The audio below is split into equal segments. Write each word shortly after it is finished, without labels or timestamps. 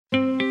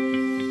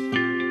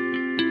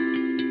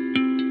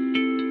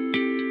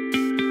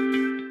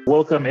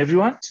Welcome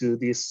everyone to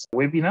this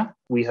webinar.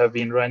 We have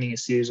been running a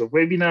series of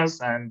webinars,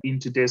 and in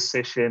today's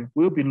session,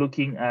 we'll be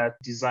looking at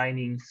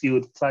designing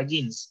field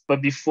plugins.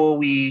 But before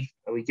we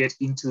get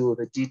into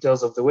the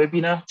details of the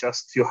webinar,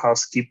 just a few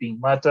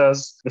housekeeping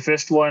matters. The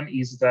first one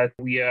is that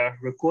we are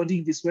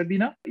recording this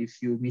webinar.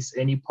 If you miss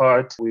any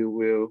part, we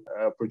will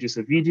produce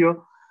a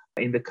video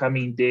in the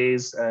coming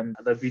days, and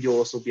that video will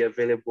also be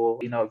available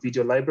in our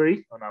video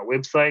library on our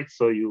website,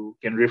 so you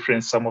can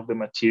reference some of the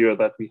material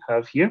that we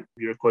have here.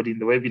 We're recording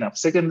the webinar.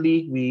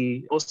 Secondly,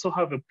 we also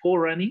have a poll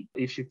running.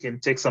 If you can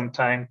take some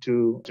time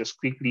to just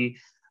quickly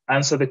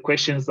answer the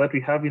questions that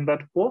we have in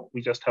that poll.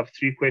 We just have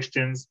 3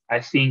 questions. I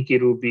think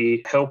it will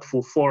be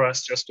helpful for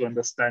us just to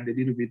understand a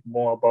little bit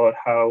more about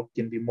how it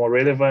can be more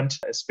relevant,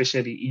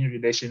 especially in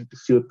relation to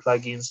field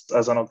plugins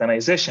as an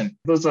organization.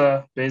 Those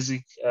are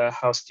basic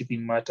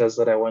housekeeping matters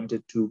that I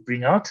wanted to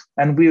bring out,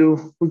 and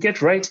we'll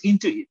get right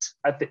into it.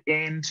 At the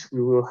end,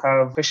 we will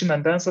have question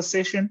and answer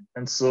session.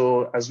 And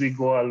so as we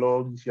go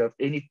along, if you have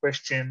any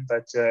question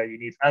that you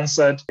need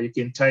answered, you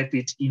can type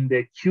it in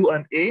the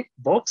Q&A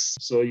box.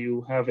 So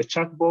you have a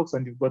chat box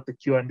and you've got the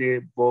Q&A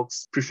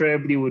box.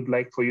 Preferably would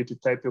like for you to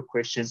type your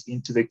questions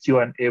into the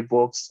Q&A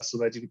box so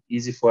that it's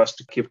easy for us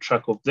to keep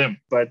track of them.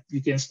 But you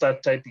can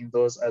start typing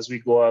those as we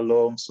go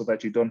along so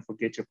that you don't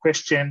forget your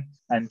question.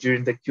 And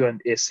during the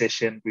Q&A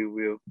session, we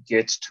will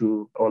get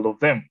to all of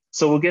them.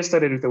 So we'll get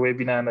started with the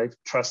webinar, and I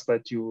trust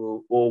that you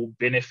will all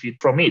benefit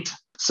from it.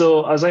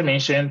 So as I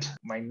mentioned,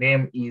 my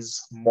name is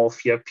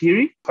Morphia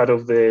Piri, part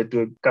of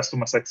the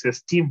customer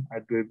success team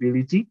at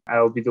Doability.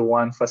 I'll be the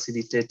one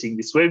facilitating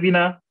this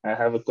webinar. I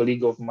have a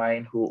colleague of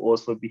mine who will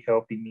also be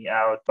helping me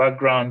out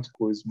background,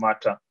 who is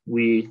Marta.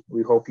 We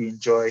hope you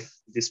enjoy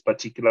this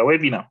particular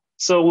webinar.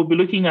 So we'll be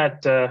looking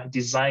at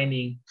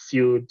designing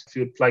field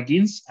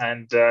plugins,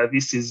 and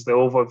this is the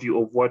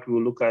overview of what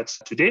we'll look at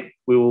today.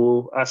 We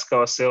will ask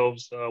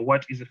ourselves,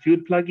 what is a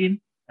field plugin?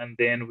 And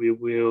then we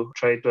will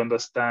try to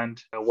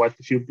understand what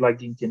the field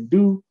plugin can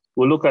do.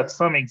 We'll look at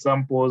some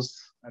examples,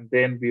 and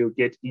then we'll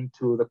get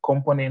into the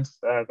components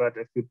that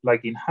a field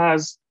plugin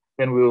has.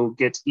 Then we'll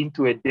get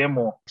into a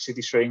demo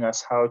actually showing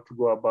us how to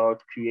go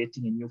about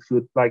creating a new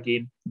field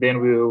plugin.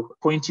 Then we'll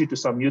point you to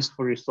some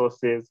useful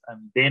resources,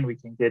 and then we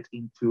can get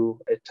into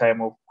a time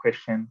of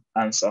question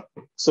answer.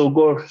 So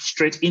we'll go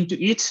straight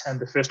into it. And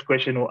the first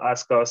question we'll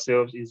ask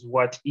ourselves is,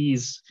 what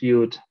is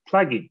field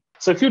plugin?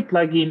 So field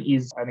plugin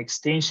is an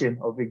extension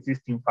of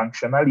existing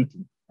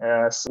functionality.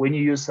 So when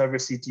you use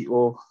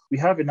SurveyCTO, we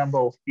have a number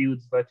of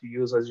fields that you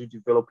use as you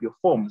develop your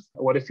forms.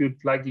 What a field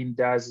plugin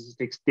does is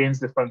it extends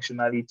the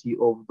functionality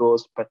of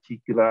those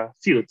particular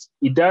fields.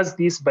 It does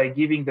this by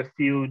giving the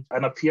field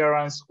an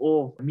appearance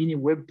of a mini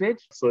web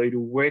page. So it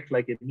will work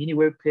like a mini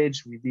web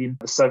page within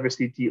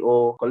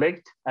SurveyCTO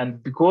Collect.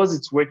 And because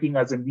it's working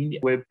as a mini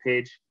web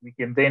page, we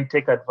can then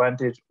take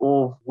advantage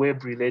of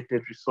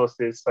web-related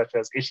resources such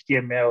as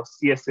HTML,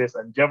 CSS,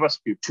 and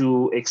JavaScript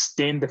to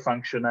extend the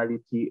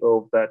functionality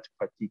of that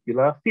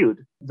particular field.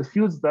 The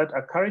fields that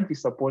are currently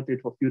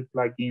supported for field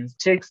plugins: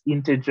 text,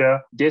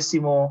 integer,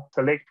 decimal,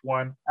 select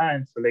one,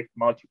 and select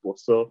multiple.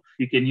 So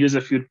you can use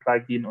a field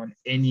plugin on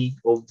any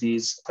of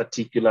these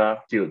particular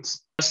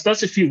fields. So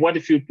that's what a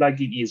field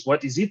plugin is.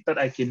 What is it that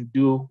I can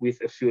do with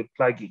a field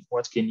plugin?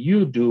 What can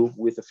you do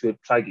with a field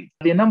plugin?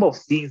 There are a number of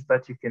things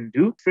that you can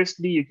do.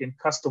 Firstly, you can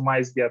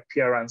customize the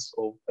appearance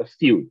of a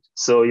field.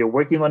 So you're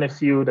working on a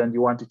field and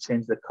you want to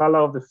change the color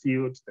of the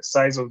field, the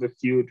size of the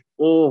field,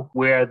 or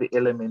where the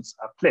elements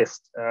are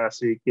placed.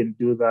 So you can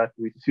do that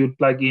with a field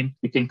plugin.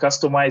 You can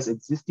customize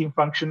existing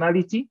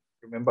functionality.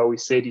 Remember, we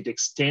said it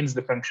extends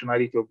the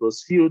functionality of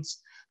those fields.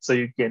 So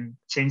you can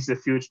change the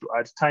field to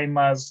add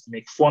timers,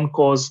 make phone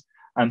calls,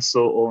 and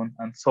so on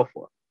and so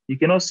forth. You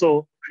can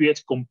also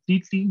create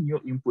completely new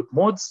input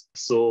modes.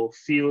 So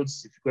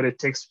fields, if you've got a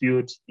text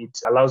field, it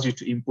allows you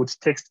to input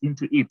text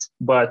into it,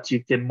 but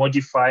you can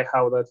modify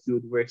how that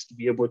field works to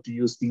be able to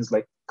use things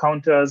like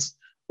counters,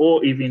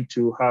 or even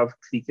to have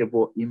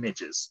clickable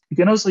images. You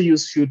can also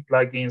use field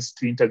plugins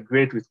to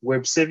integrate with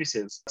web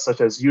services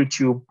such as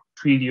YouTube,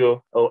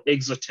 Twilio, or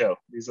Exotel.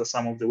 These are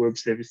some of the web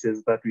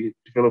services that we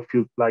develop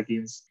field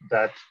plugins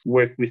that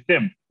work with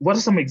them. What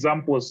are some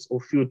examples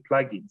of field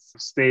plugins?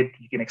 Instead,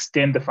 you can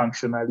extend the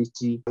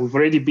functionality. We've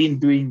already been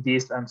doing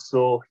this, and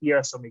so here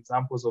are some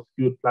examples of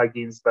field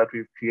plugins that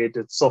we've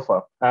created so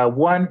far.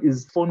 One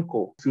is phone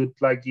call. Field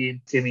plugin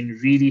came in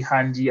really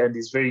handy and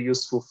is very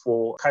useful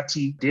for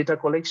CATI data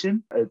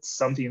collection. It's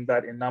something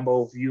that a number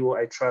of you,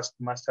 I trust,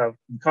 must have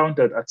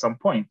encountered at some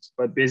point.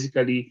 But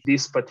basically,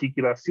 this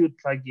particular field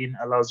plugin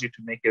allows you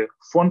to make a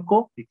phone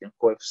call. You can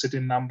call a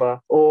certain number,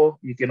 or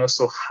you can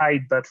also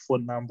hide that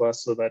phone number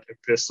so that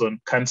a person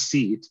can't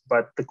see it,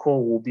 but the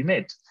call will be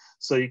made.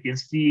 So you can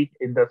see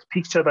in that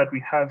picture that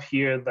we have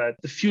here that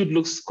the field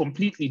looks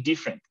completely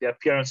different. The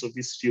appearance of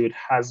this field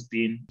has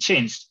been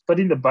changed, but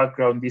in the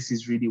background, this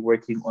is really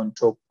working on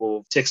top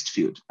of text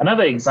field.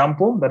 Another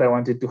example that I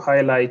wanted to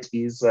highlight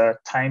is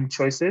time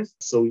choices.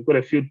 So we've got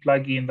a field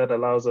plugin that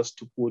allows us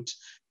to put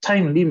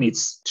time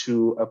limits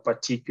to a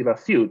particular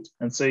field.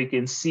 And so you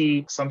can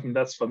see something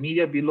that's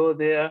familiar below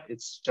there.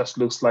 It just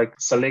looks like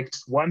select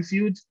one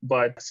field,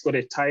 but it's got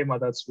a timer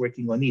that's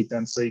working on it.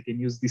 And so you can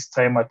use this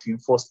timer to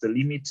enforce the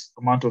limit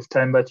amount of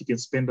time that you can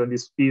spend on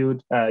this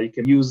field. You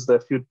can use the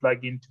field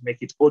plugin to make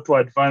it auto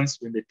advance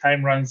when the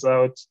time runs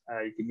out.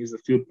 You can use the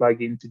field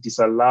plugin to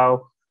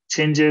disallow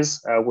changes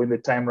when the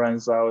time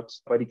runs out,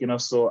 but you can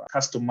also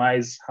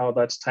customize how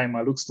that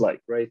timer looks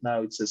like. Right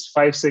now it says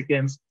 5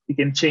 seconds. You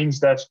can change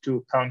that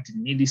to count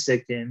in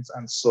milliseconds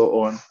and so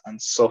on and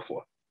so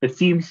forth. The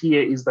theme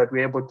here is that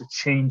we're able to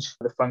change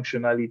the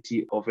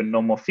functionality of a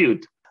normal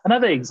field.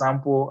 Another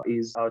example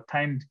is our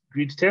timed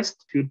grid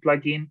test field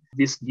plugin.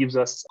 This gives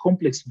us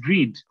complex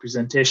grid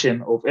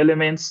presentation of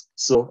elements.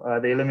 So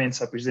the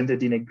elements are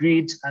presented in a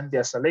grid and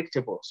they're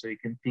selectable. So you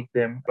can pick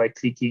them by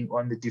clicking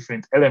on the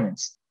different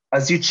elements.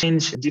 As you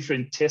change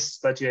different tests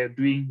that you're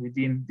doing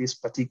within this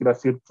particular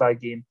field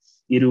plugin,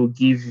 it will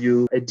give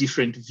you a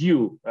different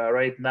view.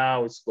 Right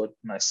now, it's got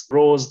nice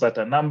rows that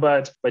are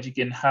numbered, but you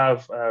can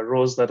have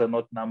rows that are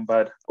not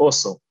numbered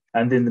also.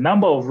 And then the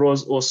number of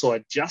rows also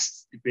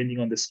adjusts depending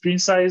on the screen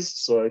size.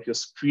 So if your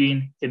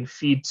screen can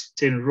fit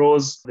 10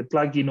 rows, the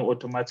plugin will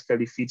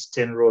automatically fit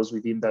 10 rows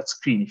within that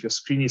screen. If your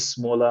screen is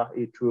smaller,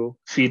 it will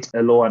fit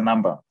a lower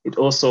number. It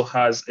also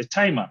has a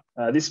timer.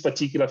 This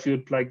particular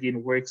field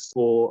plugin works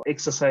for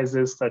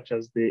exercises such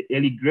as the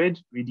early grade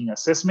reading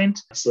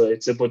assessment. So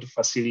it's able to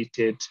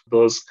facilitate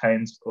those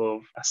kinds of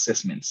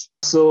assessments.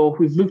 So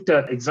we've looked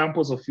at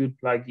examples of field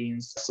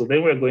plugins. So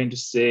then we're going to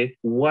say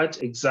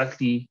what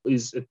exactly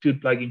is a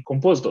field plugin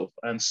composed of.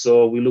 And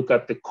so we look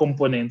at the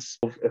components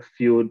of a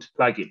field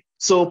plugin.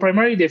 So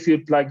primarily the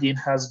field plugin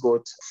has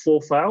got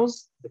 4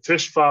 files. The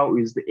first file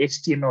is the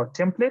HTML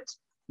template.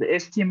 The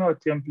HTML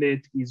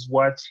template is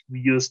what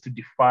we use to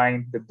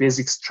define the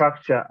basic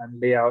structure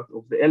and layout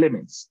of the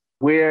elements.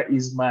 Where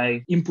is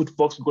my input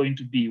box going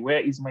to be?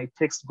 Where is my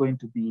text going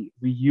to be?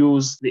 We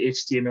use the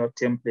HTML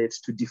template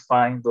to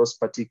define those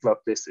particular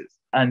places.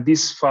 And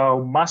this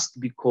file must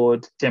be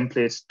called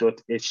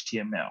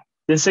template.html.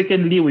 Then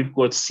secondly, we've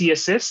got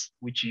CSS,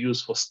 which you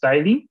use for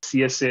styling.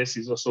 CSS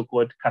is also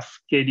called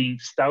cascading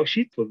style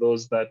sheet. For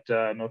those that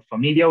are not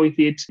familiar with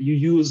it, you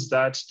use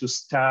that to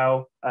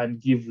style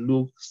and give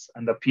looks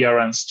and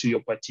appearance to your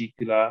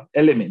particular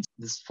elements.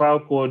 This file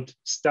called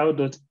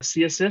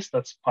style.css,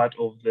 that's part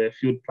of the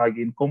field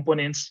plugin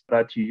components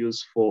that you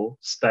use for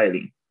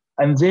styling.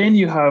 And then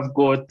you have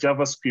got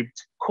JavaScript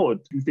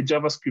code. With the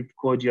JavaScript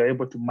code, you're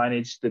able to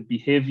manage the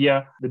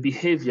behavior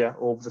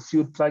of the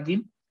field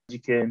plugin. You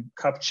can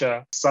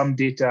capture some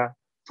data,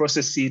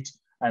 process it,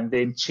 and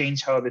then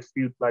change how the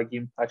field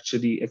plugin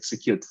actually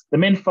executes. The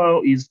main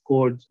file is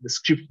called the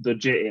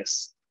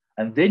script.js.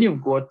 And then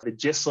you've got the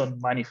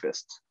JSON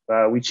manifest,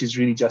 which is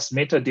really just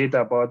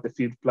metadata about the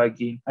field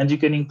plugin. And you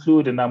can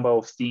include a number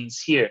of things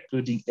here,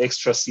 including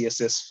extra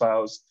CSS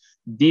files.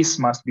 This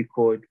must be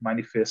called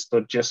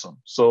manifest.json.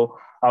 So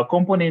our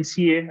components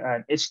here,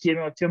 an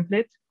HTML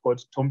template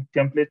called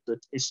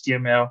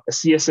template.html, a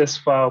CSS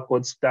file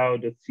called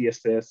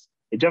style.css,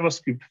 a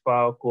JavaScript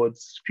file called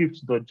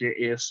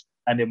script.js,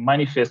 and a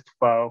manifest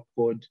file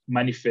called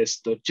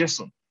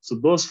manifest.json. So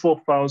those 4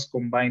 files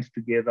combined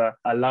together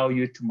allow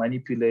you to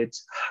manipulate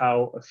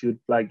how a field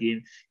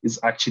plugin is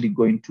actually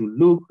going to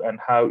look and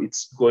how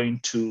it's going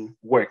to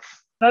work.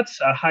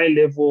 That's a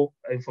high-level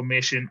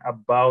information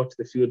about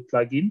the field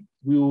plugin.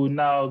 We will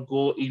now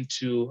go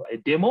into a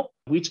demo,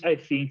 which I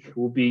think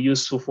will be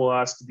useful for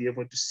us to be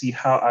able to see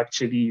how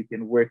actually you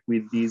can work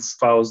with these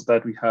files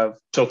that we have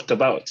talked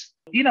about.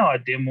 In our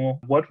demo,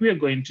 what we are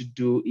going to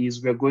do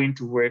is we're going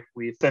to work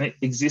with an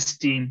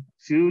existing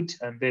field,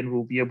 and then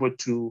we'll be able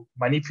to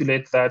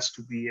manipulate that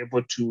to be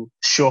able to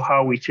show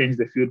how we change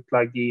the field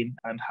plugin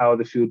and how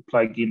the field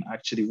plugin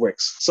actually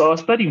works. So our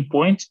starting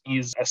point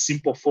is a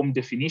simple form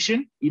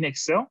definition in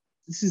Excel.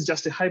 This is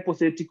just a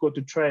hypothetical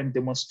to try and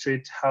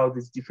demonstrate how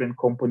these different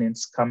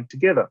components come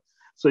together.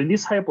 So in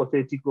this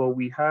hypothetical,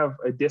 we have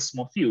a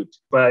decimal field.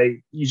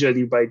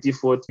 Usually by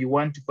default, you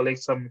want to collect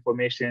some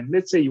information.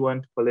 Let's say you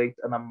want to collect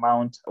an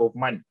amount of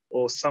money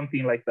or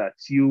something like that.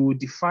 You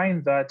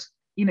define that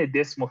in a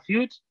decimal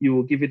field. You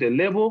will give it a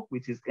label,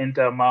 which is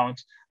enter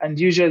amount. And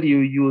usually you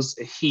use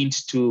a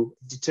hint to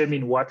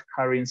determine what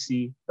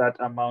currency that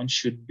amount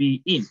should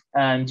be in.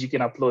 And you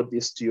can upload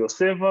this to your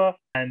server.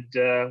 And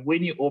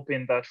when you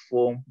open that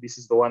form, this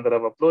is the one that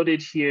I've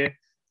uploaded here.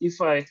 If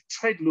I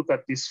try to look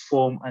at this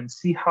form and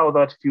see how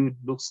that field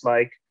looks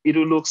like, it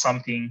will look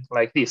something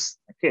like this.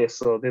 Okay,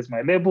 so there's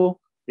my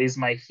label, there's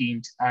my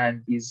hint,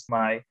 and is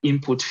my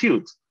input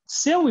field.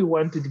 Say we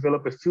want to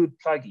develop a field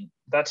plugin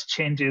that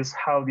changes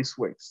how this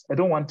works. I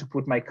don't want to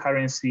put my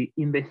currency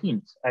in the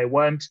hint. I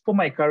want for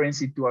my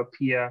currency to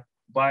appear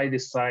by the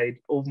side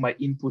of my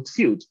input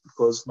field,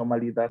 because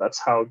normally that's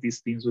how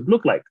these things would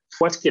look like.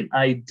 What can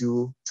I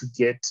do to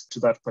get to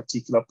that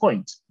particular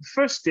point? The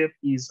first step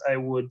is I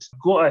would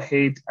go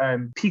ahead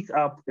and pick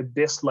up a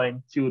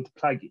baseline field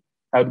plugin.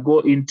 I'd go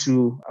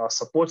into our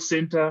support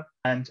center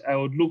and I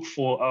would look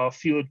for our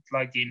field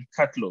plugin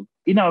catalog.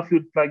 In our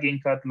field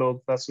plugin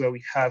catalog, that's where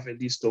we have a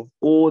list of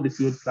all the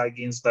field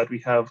plugins that we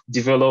have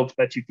developed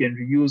that you can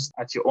reuse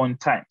at your own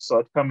time. So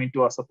I'd come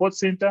into our support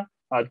center,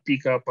 I'd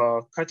pick up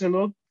our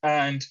catalog,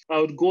 and I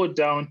would go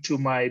down to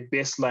my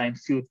baseline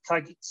field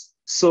plugins.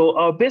 So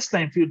our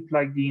baseline field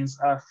plugins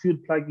are field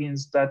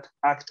plugins that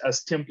act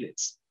as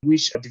templates,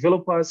 which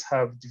developers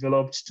have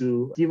developed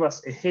to give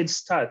us a head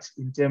start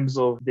in terms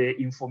of the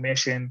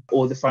information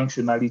or the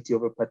functionality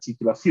of a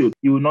particular field.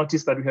 You will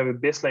notice that we have a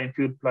baseline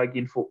field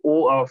plugin for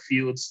all our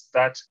fields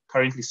that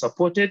currently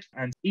supported.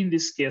 And in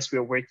this case,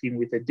 we're working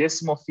with a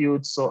decimal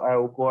field. So I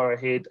will go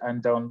ahead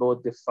and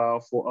download the file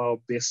for our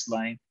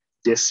baseline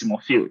decimal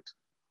field.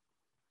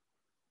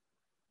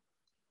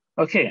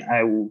 Okay,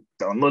 I will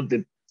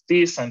download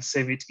this and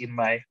save it in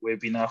my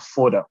webinar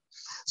folder.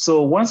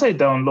 So once I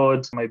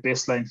download my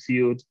baseline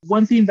field,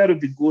 one thing that would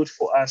be good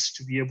for us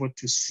to be able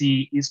to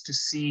see is to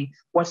see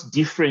what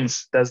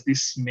difference does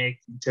this make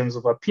in terms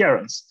of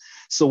appearance.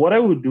 So what I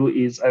will do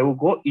is I will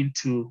go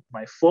into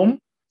my form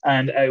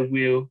and I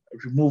will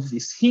remove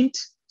this hint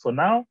for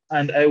now,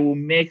 and I will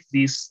make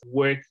this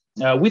work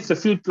with the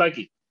field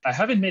plugin. I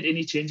haven't made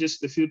any changes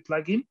to the field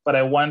plugin, but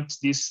I want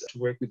this to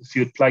work with the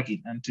field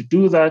plugin. And to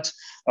do that,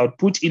 I'll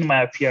put in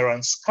my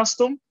appearance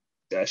custom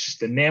dash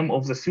the name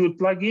of the field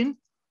plugin,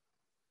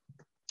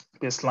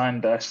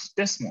 baseline dash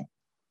decimal.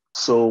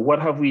 So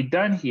what have we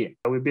done here?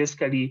 We're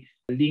basically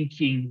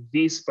linking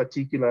this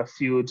particular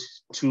field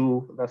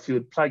to the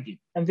field plugin.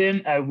 And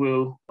then I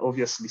will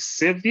obviously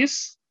save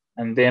this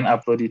and then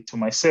upload it to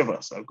my server.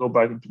 So I'll go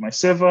back into my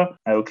server,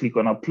 I will click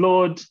on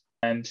upload,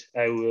 and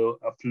I will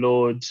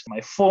upload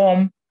my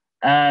form.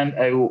 And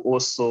I will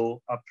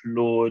also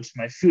upload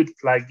my field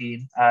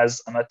plugin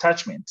as an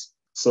attachment.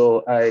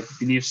 So I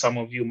believe some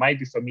of you might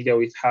be familiar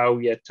with how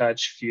we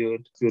attach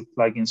field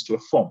plugins to a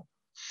form.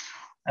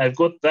 I've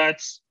got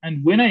that.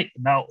 And when I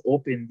now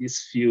open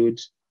this field,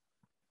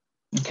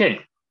 okay,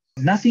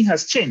 nothing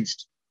has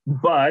changed.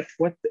 But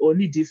what the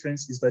only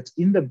difference is that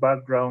in the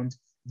background,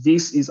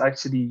 this is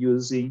actually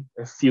using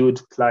a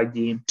field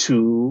plugin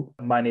to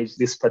manage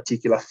this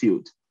particular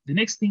field. The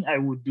next thing I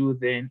will do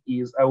then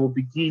is I will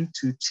begin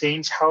to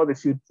change how the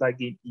field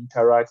plugin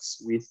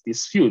interacts with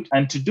this field.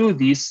 And to do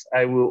this,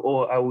 I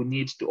will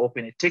need to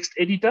open a text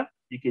editor.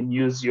 You can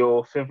use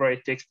your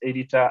favorite text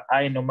editor.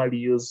 I normally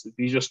use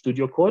Visual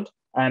Studio Code,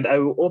 and I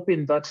will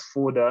open that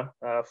folder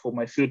for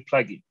my field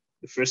plugin.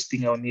 The first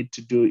thing I'll need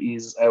to do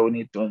is I will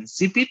need to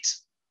unzip it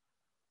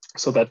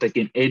so that I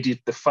can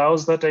edit the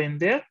files that are in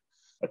there.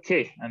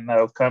 Okay, and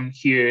I'll come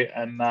here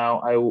and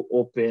now I will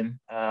open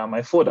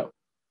my folder.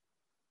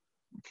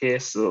 Okay,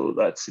 so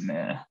that's in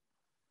a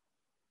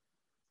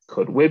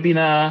code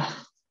webinar,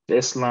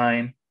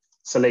 baseline,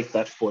 select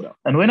that folder.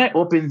 And when I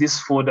open this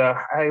folder,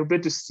 I'll be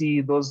able to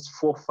see those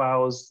 4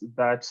 files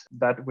that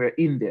were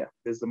in there.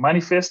 There's the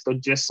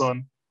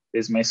manifest.json,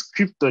 there's my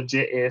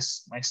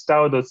script.js, my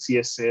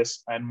style.css,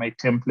 and my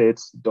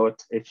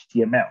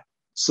templates.html.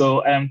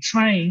 So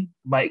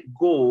my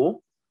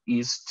goal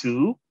is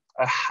to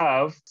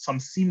have some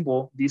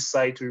symbol this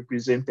side to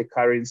represent the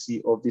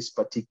currency of this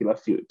particular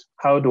field.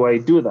 How do I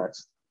do that?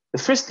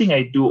 The first thing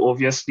I do,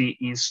 obviously,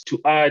 is to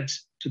add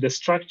to the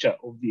structure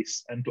of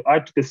this. And to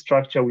add to the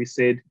structure, we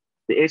said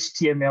the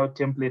HTML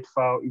template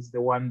file is the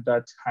one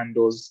that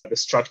handles the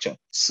structure.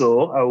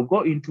 So I will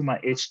go into my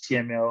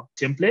HTML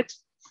template.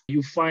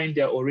 You find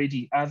there are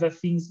already other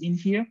things in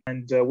here.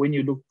 And when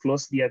you look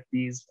closely at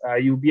these,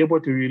 you'll be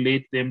able to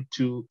relate them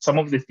to some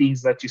of the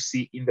things that you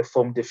see in the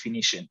form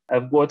definition.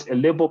 I've got a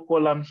label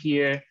column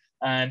here,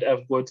 and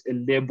I've got a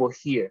label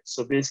here.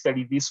 So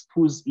basically this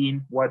pulls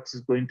in what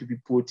is going to be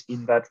put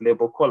in that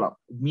label column.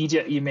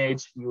 Media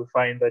image, you'll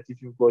find that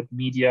if you've got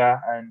media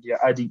and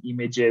you're adding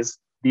images,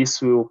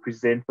 this will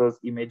present those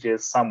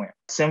images somewhere.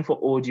 Same for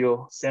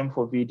audio, same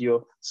for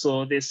video.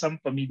 So there's some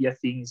familiar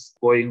things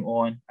going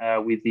on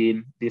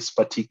within this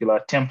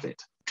particular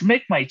template. To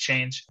make my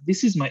change,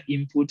 this is my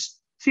input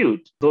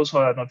field. Those who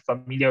are not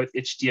familiar with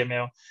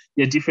HTML,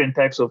 there are different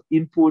types of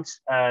input,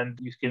 and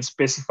you can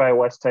specify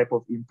what type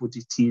of input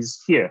it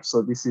is here.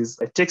 So this is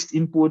a text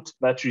input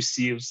that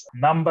receives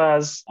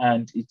numbers,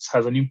 and it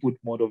has an input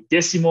mode of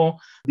decimal.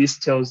 This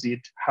tells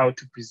it how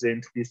to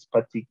present this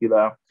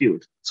particular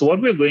field. So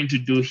what we're going to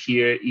do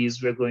here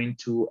is we're going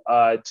to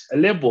add a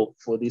label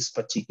for this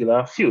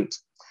particular field.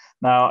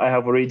 Now I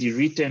have already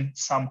written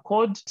some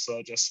code, so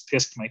I'll just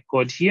paste my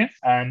code here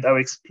and I'll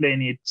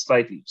explain it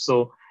slightly.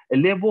 So a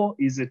label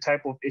is a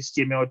type of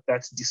HTML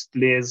that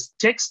displays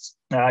text.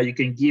 You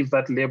can give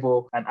that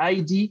label an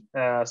ID.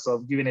 So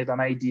I've given it an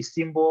ID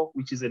symbol,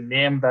 which is a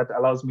name that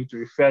allows me to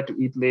refer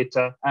to it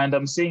later. And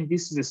I'm saying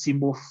this is a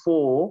symbol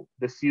for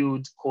the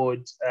field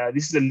code.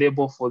 This is a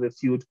label for the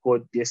field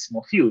code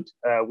decimal field,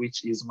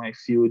 which is my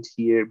field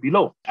here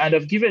below. And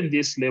I've given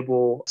this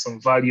label some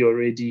value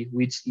already,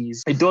 which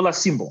is a dollar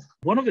symbol.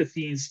 One of the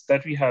things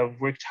that we have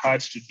worked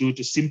hard to do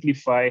to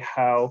simplify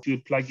how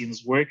field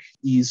plugins work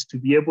is to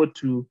be able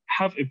to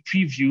have a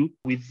preview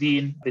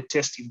within the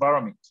test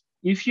environment.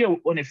 If you're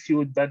on a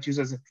field that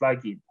uses a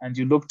plugin and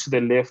you look to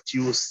the left,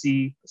 you will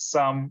see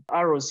some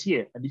arrows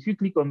here. And if you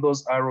click on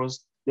those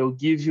arrows, they'll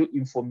give you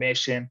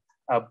information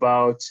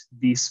about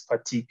this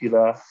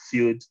particular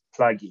field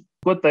plugin.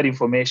 Got that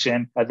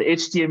information. The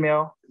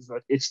HTML is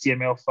that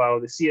HTML file.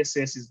 The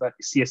CSS is that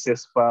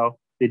CSS file.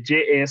 The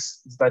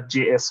JS is that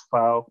JS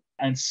file.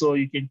 And so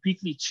you can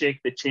quickly check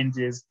the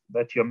changes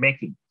that you're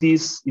making.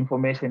 This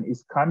information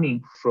is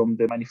coming from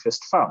the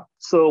manifest file.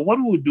 So what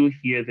we'll do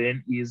here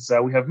then is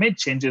we have made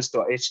changes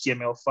to our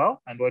HTML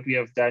file. And what we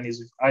have done is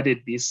we've added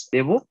this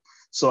label.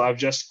 So I've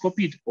just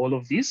copied all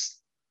of this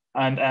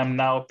and I'm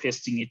now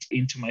pasting it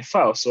into my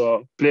file. So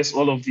I'll place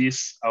all of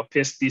this, I'll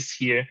paste this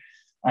here,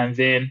 and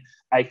then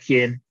I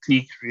can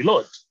click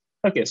reload.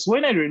 Okay, so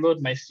when I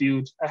reload my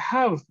field, I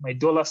have my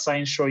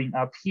 $sign showing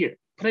up here,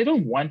 but I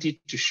don't want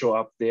it to show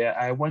up there.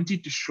 I want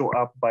it to show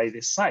up by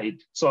the side.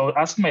 So I'll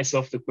ask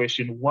myself the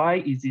question, why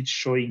is it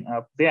showing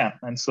up there?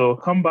 And so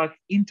come back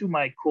into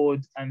my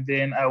code, and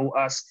then I will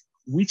ask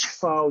which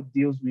file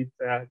deals with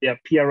the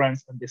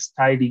appearance and the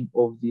styling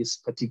of this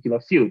particular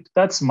field.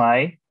 That's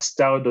my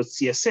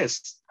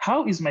style.css.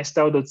 How is my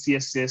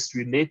style.css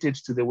related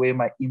to the way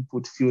my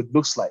input field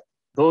looks like?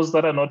 Those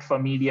that are not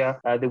familiar,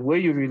 the way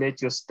you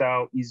relate your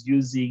style is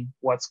using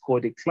what's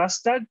called a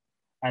class tag.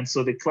 And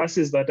so the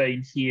classes that are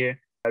in here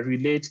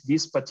relate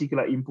this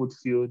particular input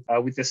field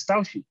with a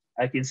style sheet.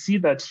 I can see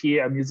that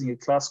here I'm using a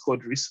class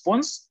called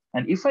response.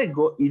 And if I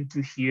go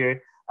into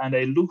here and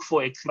I look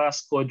for a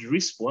class called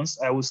response,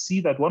 I will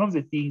see that one of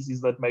the things is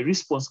that my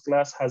response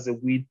class has a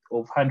width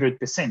of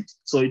 100%.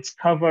 So it's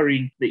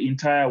covering the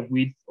entire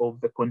width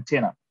of the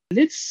container.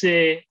 Let's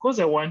say, because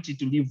I wanted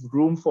to leave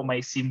room for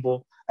my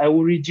symbol, I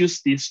will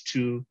reduce this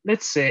to,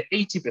 let's say,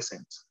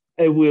 80%.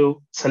 I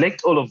will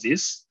select all of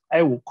this.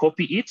 I will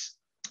copy it.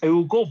 I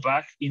will go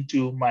back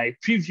into my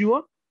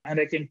previewer, and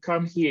I can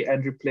come here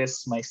and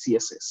replace my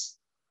CSS.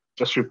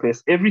 Just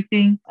replace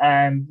everything,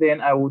 and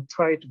then I will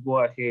try to go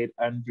ahead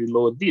and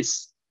reload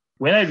this.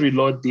 When I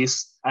reload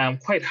this, I am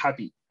quite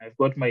happy. I've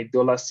got my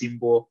dollar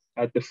symbol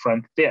at the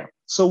front there.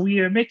 So we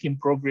are making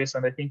progress,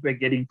 and I think we're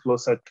getting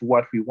closer to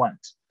what we want.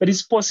 But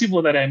it's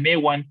possible that I may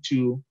want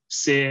to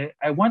say,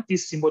 I want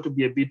this symbol to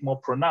be a bit more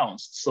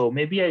pronounced. So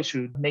maybe I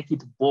should make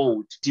it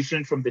bold,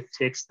 different from the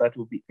text that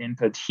will be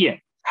entered here.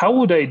 How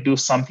would I do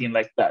something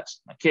like that?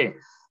 Okay.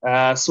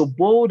 So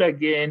bold,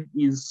 again,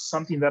 is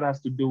something that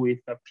has to do with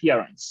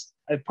appearance.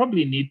 I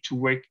probably need to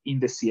work in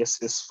the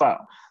CSS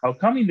file. I'll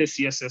come in the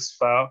CSS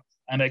file,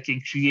 and I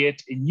can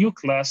create a new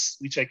class,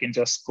 which I can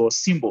just call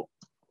symbol.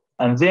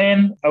 And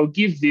then I'll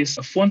give this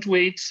a font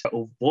weight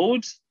of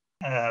bold.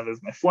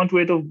 There's my font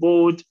weight of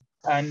bold.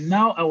 And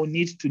now I will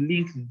need to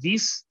link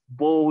this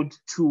bold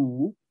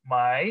to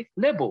my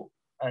label.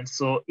 And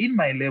so in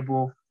my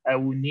label, I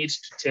will need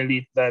to tell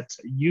it that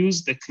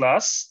use the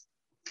class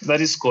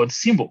that is called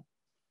symbol.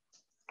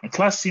 A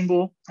class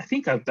symbol, I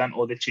think I've done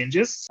all the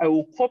changes. I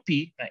will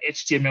copy my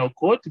HTML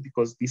code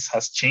because this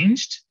has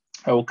changed.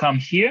 I will come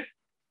here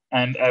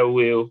and I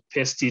will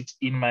paste it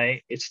in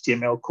my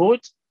HTML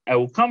code. I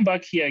will come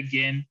back here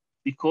again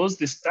because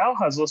the style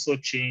has also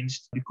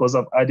changed because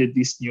I've added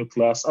this new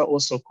class. I'll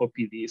also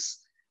copy this.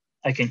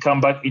 I can come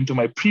back into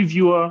my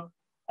previewer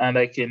and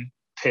I can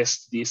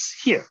paste this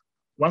here.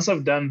 Once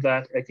I've done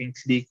that, I can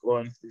click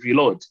on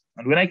reload.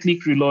 And when I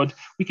click reload,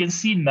 we can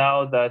see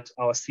now that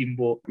our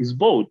symbol is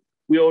bold.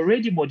 We're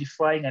already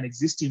modifying an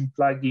existing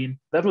plugin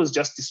that was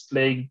just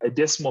displaying a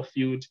decimal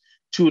field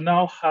to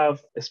now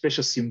have a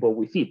special symbol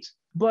with it.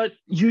 But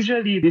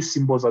usually these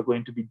symbols are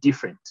going to be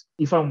different.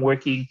 If I'm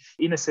working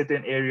in a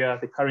certain area,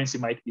 the currency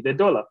might be the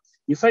dollar.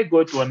 If I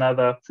go to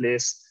another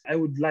place, I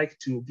would like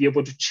to be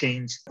able to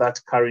change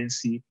that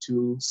currency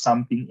to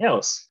something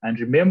else. And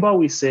remember,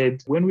 we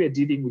said when we're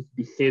dealing with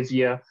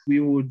behavior,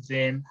 we would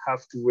then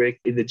have to work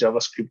in the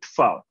JavaScript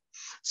file.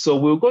 So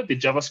we'll go to the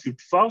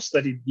JavaScript file so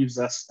that it gives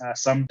us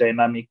some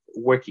dynamic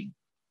working.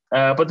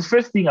 But the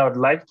first thing I would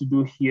like to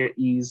do here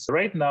is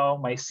right now,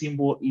 my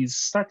symbol is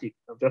static.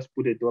 I've just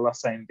put a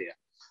 $sign there.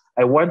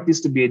 I want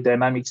this to be a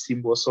dynamic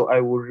symbol. So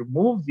I will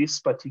remove this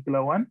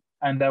particular one.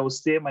 And I will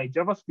say my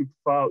JavaScript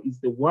file is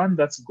the one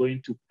that's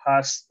going to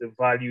pass the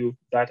value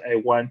that I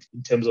want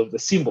in terms of the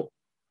symbol.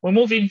 We're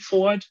moving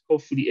forward.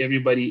 Hopefully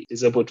everybody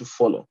is able to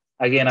follow.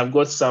 Again, I've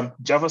got some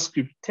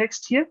JavaScript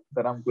text here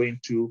that I'm going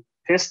to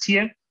paste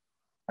here.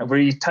 I've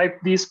already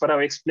typed this, but I'll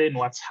explain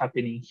what's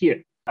happening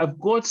here. I've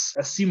got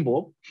a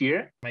symbol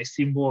here. My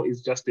symbol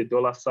is just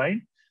a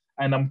 $sign,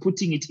 and I'm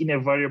putting it in a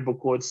variable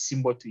called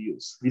symbol to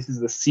use. This is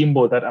the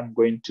symbol that I'm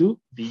going to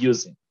be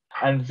using.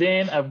 And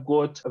then I've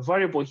got a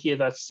variable here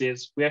that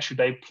says, where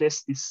should I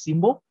place this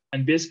symbol?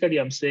 And basically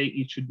I'm saying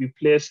it should be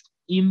placed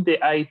in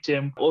the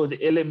item or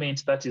the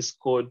element that is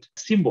called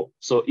symbol.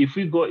 So if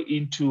we go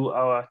into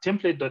our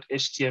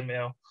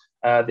template.html,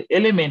 the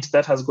element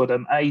that has got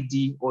an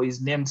ID or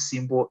is named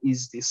symbol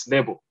is this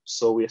label.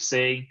 So we're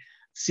saying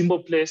symbol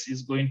place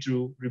is going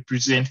to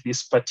represent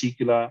this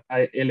particular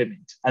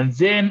element. And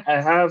then I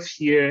have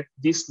here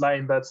this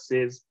line that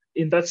says,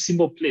 in that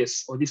symbol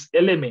place or this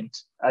element,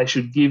 I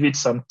should give it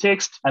some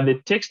text, and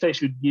the text I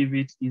should give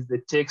it is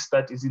the text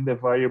that is in the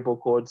variable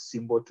called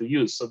symbol to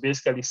use. So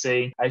basically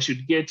saying I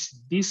should get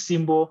this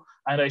symbol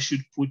and I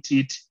should put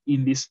it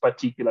in this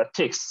particular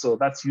text. So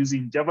that's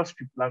using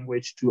JavaScript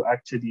language to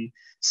actually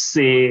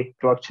say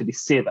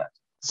that.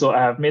 So I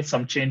have made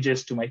some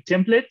changes to my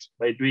template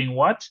by doing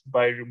what?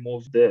 By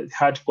remove the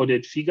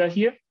hard-coded figure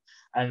here.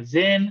 And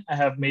then I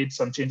have made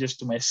some changes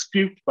to my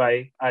script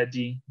by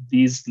adding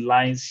these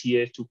lines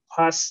here to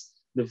pass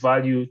the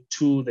value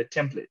to the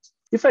template.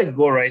 If I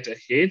go right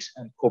ahead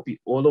and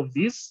copy all of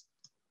these,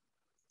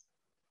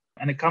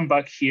 and I come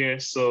back here,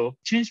 so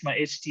change my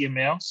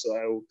HTML. So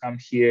I will come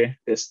here,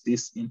 paste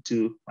this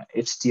into my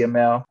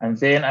HTML, and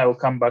then I will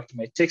come back to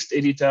my text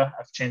editor.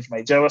 I've changed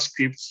my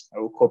JavaScript. I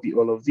will copy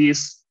all of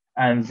this.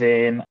 And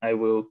then I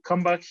will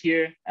come back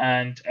here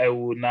and I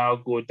will now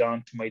go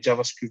down to my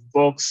JavaScript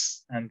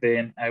box, and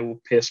then I will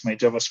paste my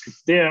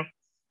JavaScript there,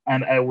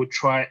 and I will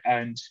try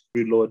and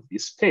reload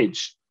this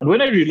page. And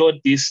when I reload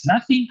this,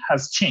 nothing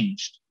has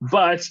changed,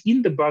 but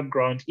in the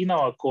background, in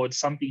our code,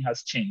 something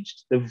has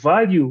changed. The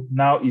value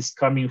now is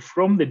coming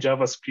from the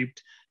JavaScript,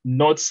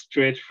 not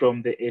straight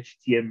from the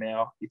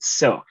HTML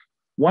itself.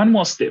 One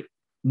more step.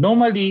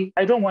 Normally,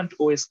 I don't want to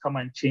always come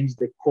and change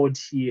the code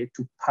here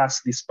to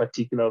pass this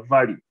particular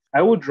value.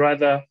 I would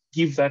rather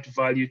give that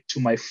value to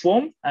my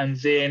form, and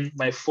then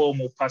my form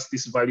will pass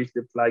this value to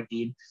the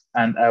plugin,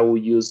 and I will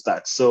use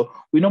that. So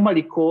we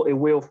normally call a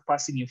way of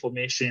passing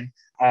information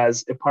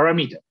as a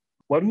parameter.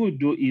 What we'll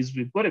do is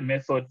we've got a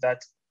method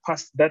that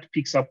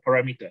picks up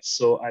parameters.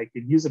 So I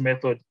can use a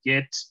method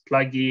get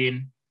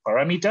plugin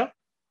parameter,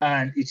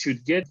 and it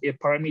should get a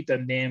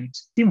parameter named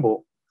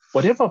symbol.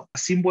 Whatever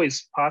symbol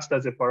is passed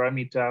as a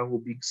parameter will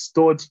be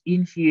stored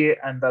in here,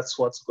 and that's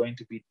what's going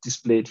to be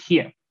displayed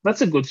here.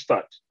 That's a good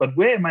start. But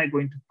where am I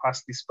going to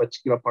pass this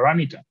particular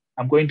parameter?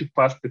 I'm going to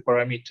pass the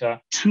parameter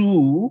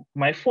to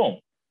my form.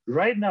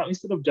 Right now,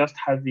 instead of just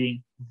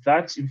having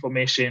that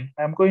information,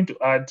 I'm going to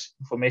add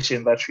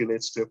information that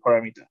relates to a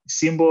parameter.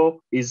 Symbol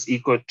is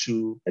equal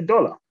to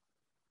 $1.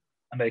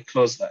 And I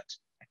close that.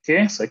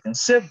 Okay, so I can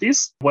save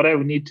this. What I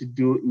will need to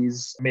do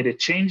is made a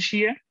change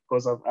here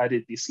because I've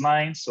added this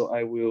line. So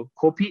I will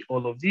copy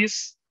all of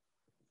this.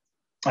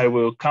 I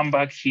will come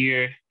back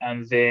here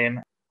and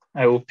then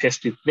I will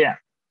paste it there.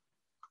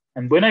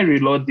 And when I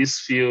reload this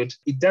field,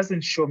 it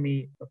doesn't show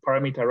me a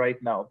parameter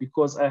right now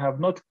because I have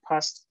not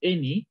passed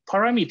any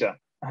parameter.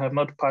 I have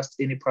not passed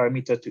any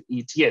parameter to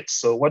it yet.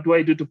 So what do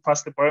I do to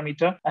pass the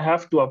parameter? I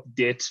have to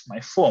update my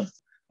form.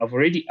 I've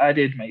already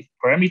added my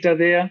parameter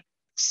there,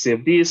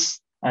 save this,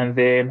 and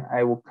then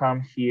I will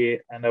come here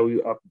and I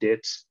will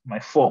update my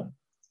form.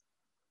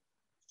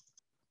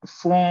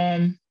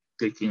 Form,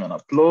 clicking on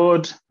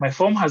upload. My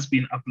form has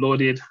been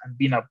uploaded and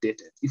been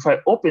updated. If I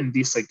open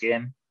this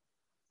again,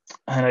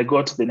 and I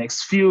go to the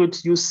next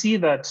field, you see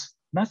that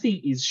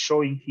nothing is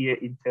showing here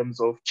in terms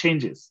of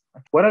changes.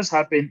 What has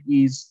happened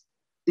is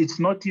it's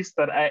noticed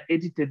that I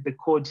edited the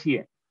code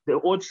here. The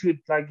old field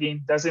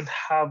plugin doesn't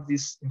have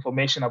this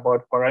information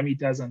about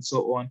parameters and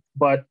so on,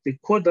 but the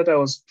code that I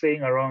was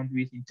playing around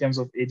with in terms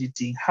of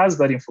editing has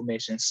that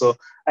information. So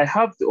I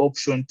have the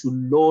option to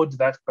load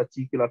that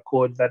particular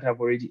code that I've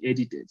already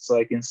edited. So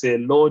I can say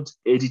load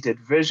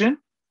edited version.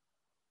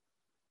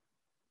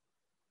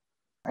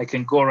 I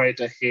can go right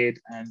ahead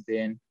and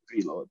then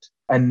reload.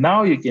 And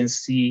now you can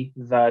see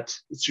that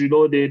it's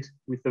reloaded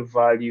with a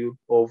value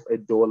of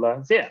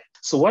 $1 there.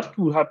 So what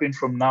will happen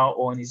from now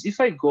on is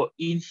if I go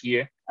in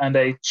here and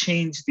I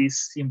change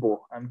this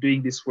symbol, I'm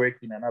doing this work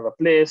in another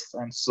place.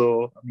 And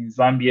so I'm in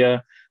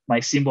Zambia, my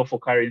symbol for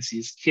currency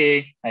is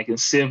K. I can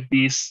save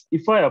this.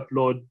 If I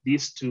upload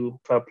this to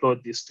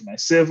my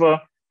server,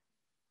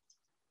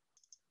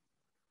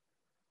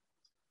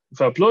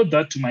 if I upload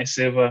that to my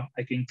server,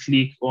 I can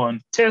click on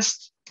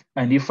test.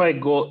 And if I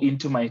go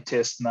into my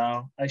test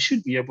now, I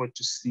should be able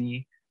to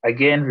see,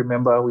 again,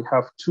 remember we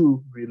have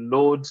to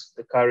reload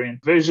the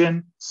current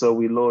version. So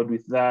we load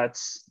with that,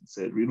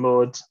 say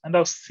reload, and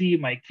I'll see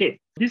my K.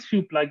 This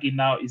field plugin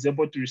now is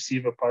able to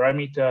receive a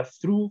parameter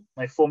through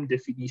my form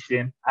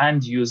definition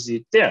and use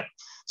it there.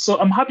 So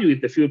I'm happy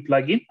with the field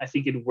plugin. I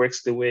think it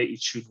works the way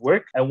it should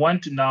work. I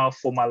want to now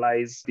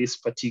formalize this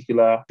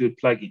particular field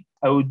plugin.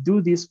 I will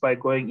do this by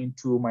going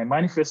into my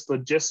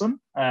manifest.json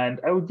and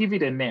I will give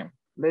it a name.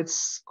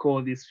 Let's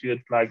call this field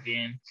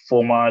plugin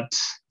format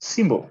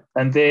symbol.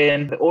 And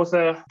then the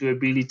author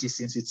durability,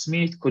 since it's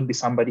me, it could be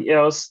somebody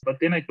else, but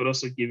then I could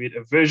also give it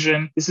a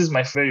version. This is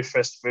my very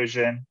first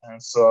version.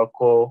 And so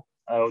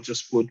I'll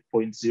just put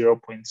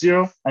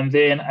 0.0.0, and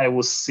then I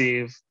will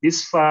save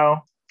this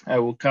file. I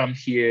will come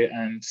here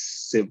and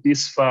save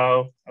this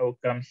file. I will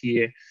come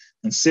here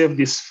and save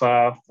this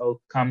file.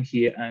 I'll come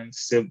here and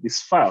save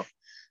this file.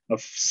 I've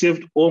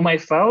saved all my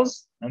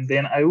files, and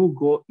then I will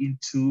go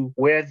into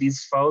where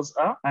these files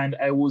are, and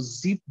I will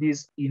zip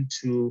these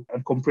into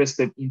and compress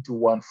them into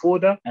one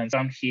folder, and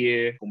come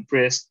here,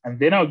 compressed, and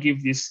then I'll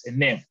give this a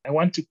name. I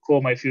want to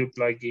call my field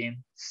plugin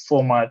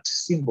format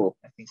symbol.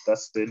 I think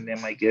that's the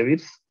name I gave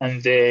it.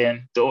 And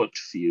then dot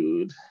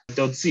field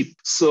dot zip.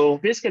 So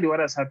basically what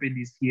has happened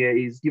is here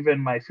is given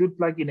my field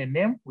plugin a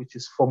name, which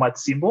is format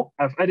symbol.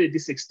 I've added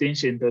this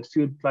extension dot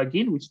field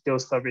plugin, which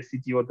tells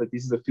SurveyCTO that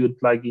this is a field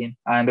plugin,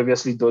 and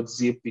obviously dot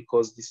zip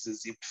because this is a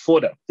zip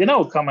folder. Then I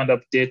will come and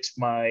update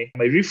my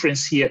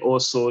reference here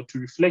also to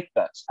reflect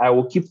that. I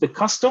will keep the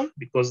custom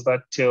because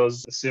that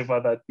tells the server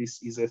that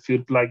this is a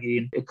field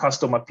plugin, a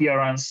custom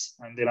appearance,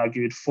 and then I'll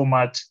give it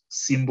format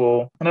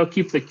symbol, and I'll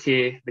keep the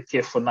K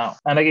for now.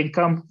 And I can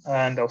come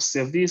and I'll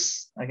save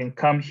this. I can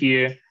come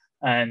here,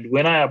 and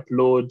when I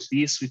upload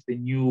this with the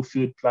new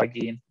field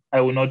plugin,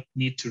 I will not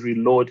need to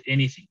reload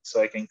anything.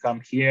 So I can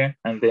come here,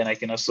 and then I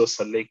can also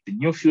select the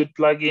new field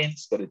plugin.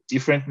 It's got a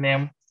different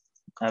name.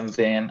 And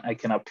then I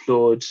can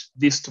upload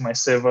this to my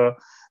server.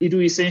 It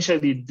will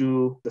essentially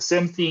do the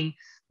same thing,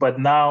 but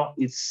now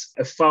it's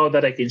a file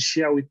that I can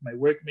share with my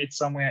workmates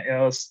somewhere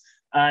else,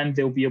 and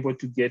they'll be able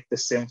to get the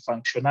same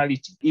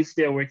functionality. If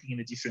they're working in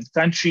a different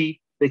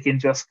country, they can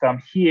just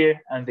come here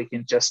and they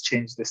can just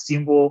change the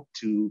symbol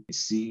to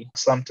see.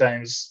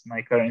 Sometimes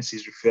my currency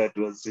is referred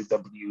to as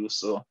ZW,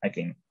 so I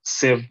can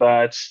save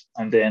that,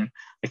 and then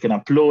I can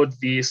upload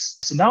this.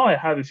 So now I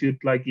have a field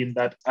plugin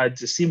that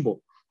adds a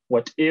symbol,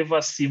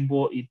 whatever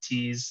symbol it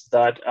is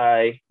that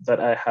I've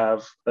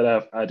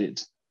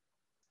added.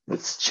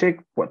 Let's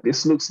check what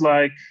this looks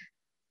like.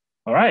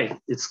 All right,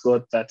 it's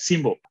got that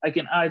symbol. I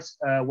can add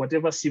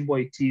whatever symbol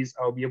it is.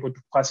 I'll be able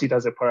to pass it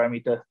as a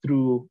parameter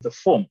through the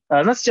form.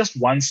 That's just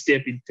one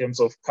step in terms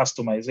of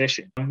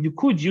customization. You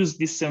could use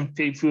this same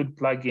field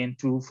plugin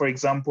to, for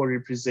example,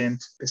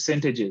 represent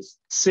percentages.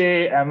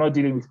 Say I'm not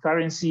dealing with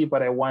currency,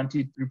 but I want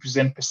it to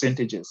represent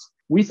percentages.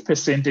 With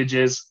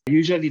percentages,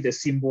 usually the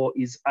symbol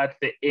is at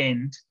the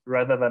end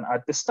rather than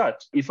at the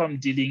start. If I'm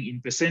dealing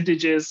in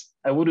percentages,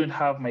 I wouldn't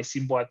have my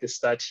symbol at the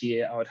start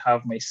here. I would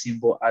have my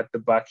symbol at the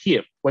back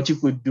here. What you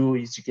could do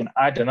is you can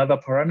add another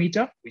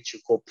parameter, which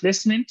you call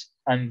placement,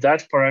 and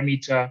that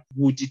parameter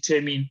will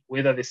determine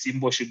whether the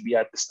symbol should be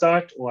at the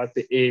start or at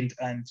the end,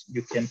 and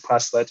you can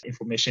pass that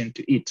information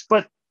to it.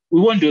 But we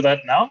won't do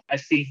that now. I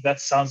think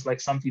that sounds like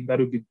something that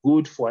would be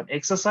good for an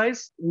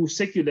exercise. We'll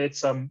circulate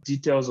some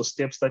details or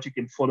steps that you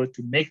can follow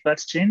to make that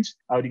change.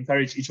 I would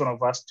encourage each one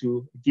of us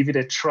to give it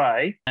a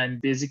try.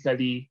 And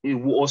basically, it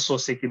will also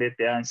circulate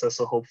the answer.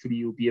 So hopefully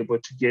you'll be able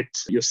to get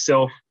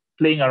yourself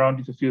playing around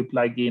with the field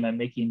plugin and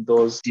making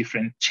those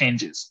different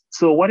changes.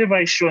 So what have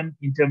I shown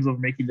in terms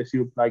of making the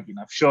field plugin?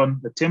 I've shown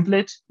the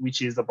template,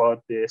 which is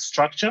about the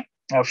structure.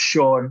 I've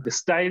shown the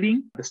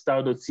styling, the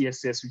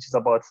style.css, which is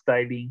about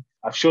styling.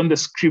 I've shown the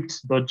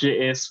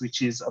script.js,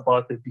 which is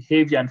about the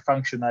behavior and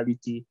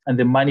functionality, and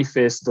the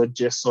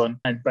manifest.json.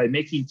 And by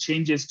making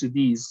changes to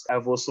these,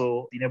 I've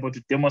also been able to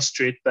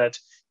demonstrate that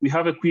we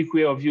have a quick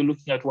way of you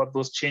looking at what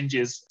those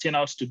changes turn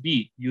out to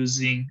be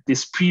using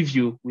this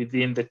preview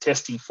within the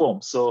testing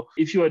form. So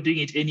if you are doing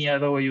it any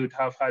other way, you would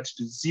have had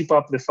to zip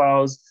up the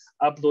files,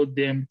 upload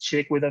them,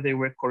 check whether they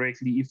work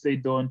correctly. If they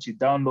don't, you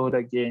download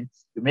again,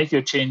 you make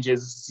your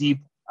changes, zip,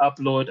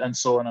 upload, and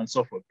so on and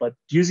so forth. But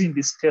using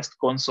this test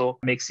console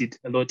makes it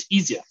a lot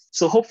easier.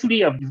 So hopefully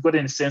you've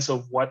gotten a sense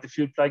of what the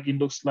field plugin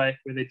looks like,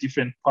 where the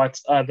different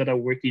parts are that are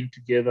working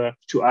together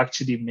to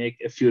actually make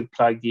a field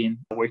plugin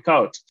work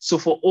out. So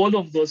for all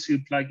of those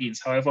field plugins,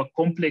 however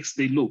complex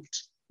they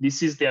looked,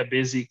 this is their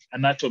basic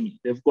anatomy.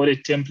 They've got a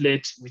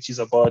template, which is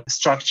about the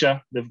structure.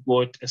 They've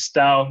got a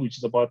style, which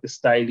is about the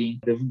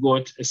styling. They've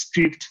got a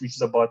script, which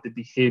is about the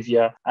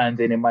behavior, and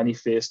then a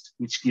manifest,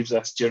 which gives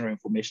us general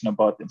information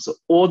about them. So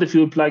all the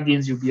field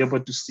plugins you'll be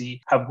able to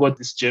see have got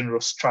this general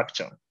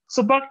structure.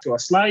 So back to our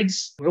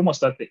slides, we're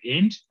almost at the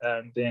end,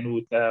 and then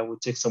we'll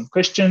take some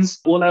questions.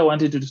 All I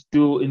wanted to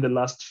do in the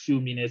last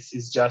few minutes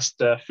is just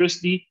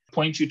firstly,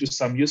 point you to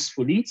some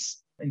useful links.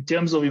 In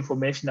terms of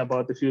information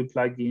about the field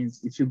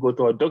plugins, if you go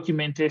to our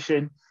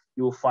documentation,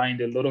 you'll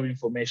find a lot of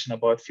information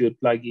about field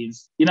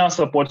plugins. In our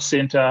support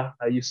center,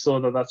 you saw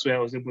that that's where I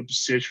was able to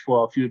search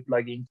for our field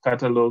plugin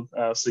catalog.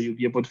 So you'll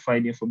be able to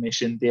find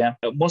information there.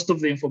 Most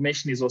of the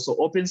information is also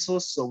open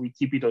source, so we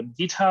keep it on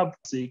GitHub.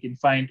 So you can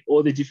find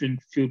all the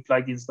different field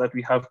plugins that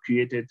we have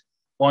created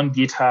on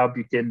GitHub.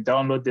 You can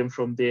download them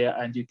from there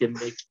and you can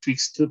make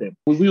tweaks to them.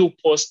 We will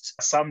post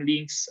some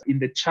links in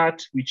the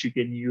chat, which you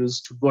can use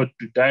to go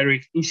to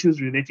direct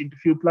issues relating to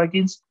field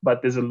plugins,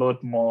 but there's a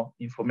lot more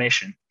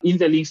information. In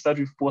the links that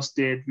we've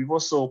posted, we've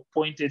also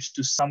pointed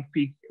to some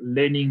quick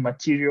learning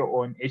material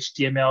on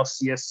HTML,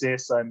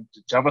 CSS, and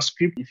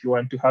JavaScript if you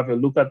want to have a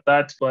look at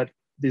that. But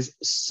there's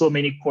so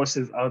many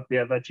courses out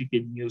there that you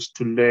can use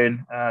to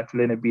learn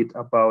a bit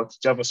about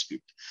JavaScript.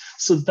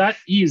 So that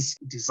is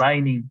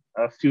designing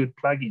field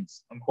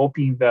plugins. I'm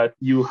hoping that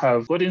you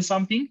have gotten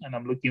something, and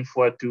I'm looking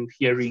forward to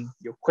hearing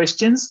your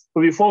questions.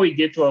 But before we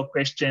get to our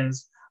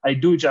questions, I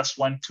do just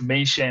want to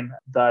mention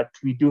that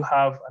we do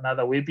have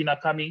another webinar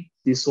coming.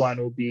 This one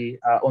will be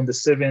on the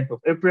 7th of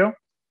April.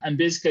 And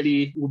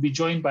basically, we'll be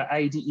joined by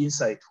ID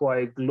Insight, who are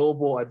a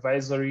global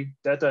advisory,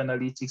 data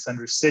analytics, and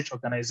research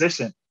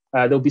organization.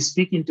 They'll be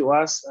speaking to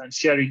us and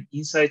sharing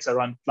insights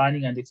around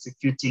planning and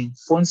executing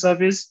phone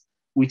surveys,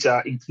 which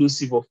are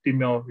inclusive of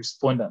female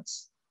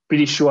respondents.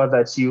 Pretty sure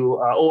that you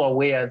are all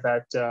aware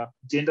that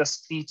gender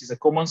split is a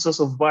common source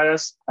of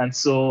bias. And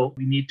so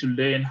we need to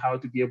learn how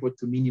to be able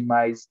to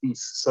minimize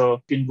this.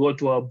 So you can go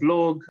to our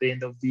blog at the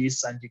end of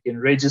this and you can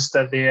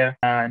register there,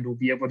 and we'll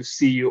be able to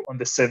see you on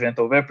the 7th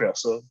of April.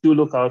 So do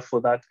look out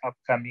for that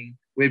upcoming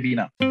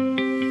webinar.